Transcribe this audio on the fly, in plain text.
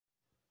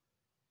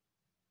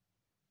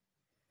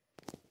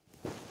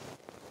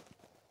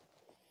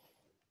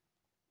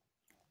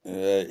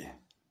Right.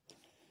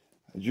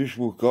 I just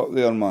woke up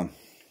there, man.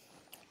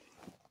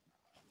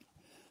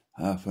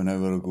 Half an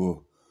hour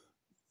ago.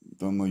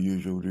 Done my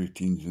usual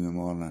routines in the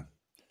morning.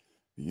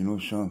 But you know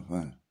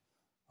something?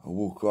 I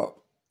woke up.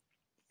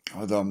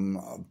 Had a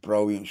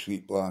brilliant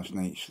sleep last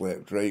night.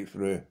 Slept right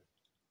through.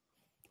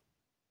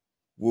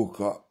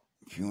 Woke up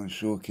feeling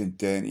so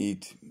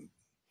contented.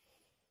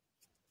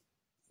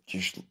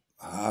 Just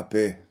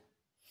happy.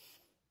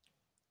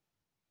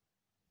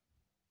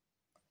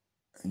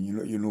 And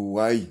you know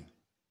why?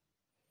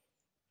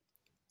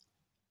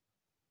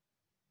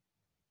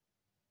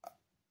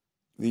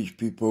 These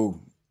people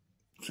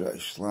try to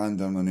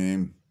slander my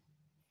name,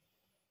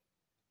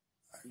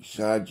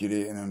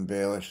 exaggerate and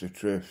embellish the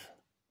truth,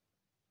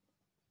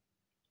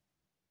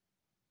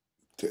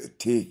 to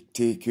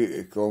take out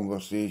of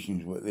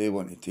conversations what they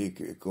want to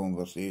take out of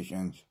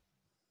conversations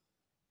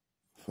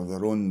for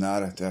their own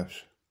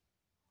narratives.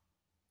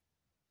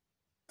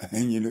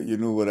 And you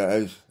know what it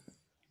is?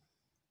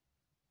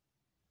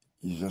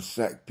 These are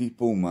sick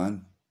people,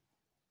 man.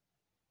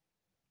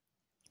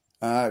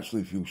 I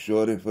actually feel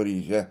sorry for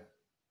these, yeah.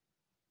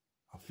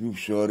 I feel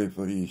sorry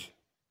for these.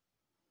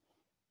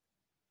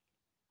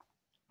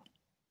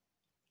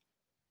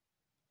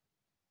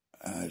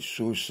 It's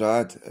so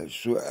sad. It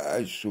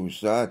is so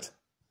sad.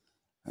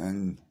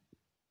 And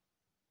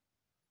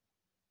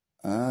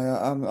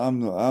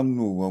I'm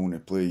no willing to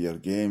play your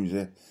games.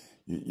 Eh?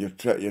 You're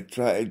trying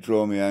to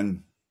draw me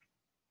in.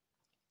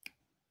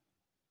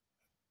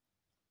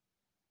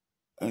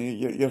 And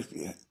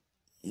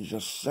you're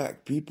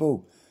sick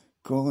people,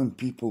 calling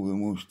people the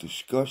most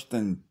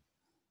disgusting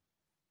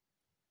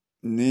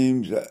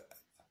names.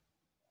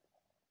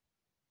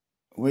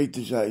 Why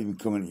does that even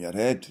come into your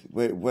head?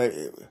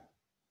 Why?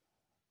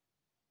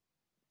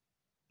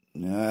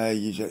 Nah,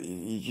 you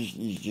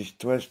just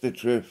twist the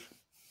truth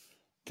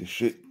to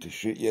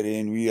suit your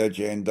own wee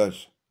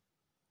agendas.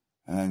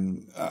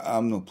 And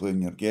I'm not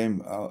playing your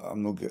game.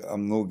 I'm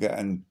not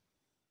getting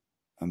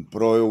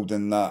embroiled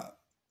in that.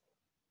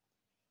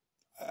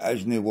 It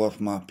isn't worth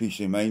my peace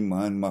of mind,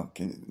 man.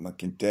 My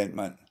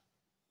contentment.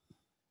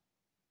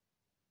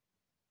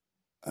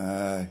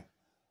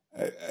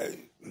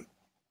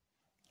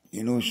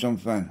 You know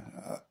something?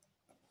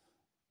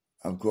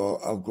 I've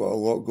got a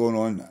lot going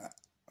on,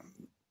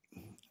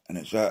 and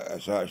it's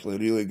actually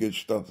really good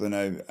stuff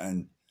now,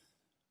 and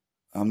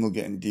I'm not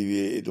getting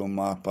deviated on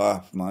my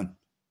path, man.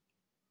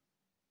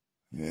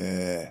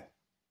 Yeah.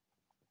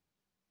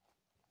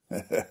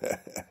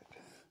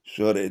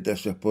 Sorry to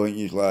disappoint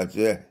you, lads,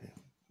 yeah.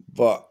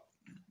 But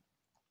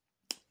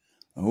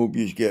I hope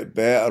you get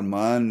better,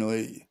 man.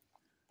 Like,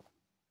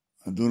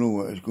 I don't know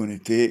what it's going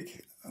to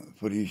take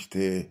for you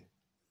to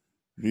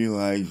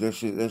realise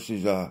this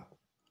is a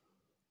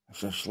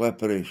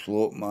slippery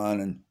slope, man,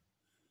 and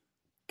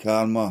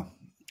karma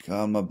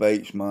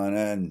bites, man,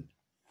 and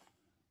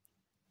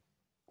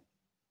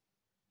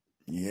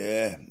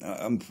yeah,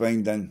 I'm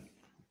finding.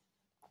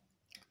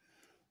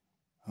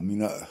 I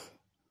mean, I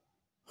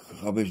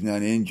wasn't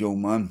an angel,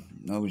 man.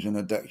 I was in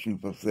addiction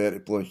for 30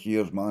 plus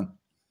years, man,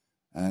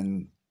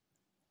 and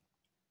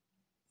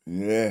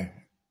yeah,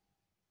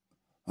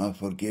 I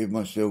forgave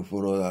myself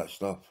for all that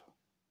stuff.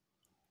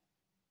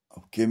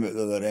 I've came out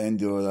the other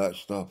end of all that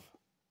stuff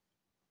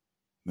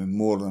with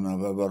more than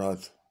I've ever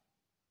had.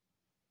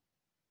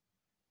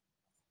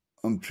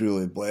 I'm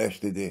truly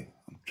blessed today.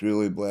 I'm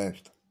truly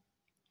blessed.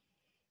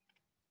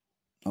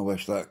 I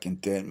wish that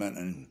contentment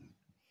and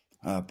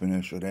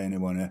happiness for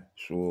anyone, eh?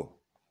 So,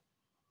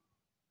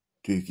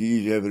 take it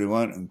easy,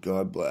 everyone, and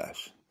God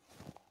bless.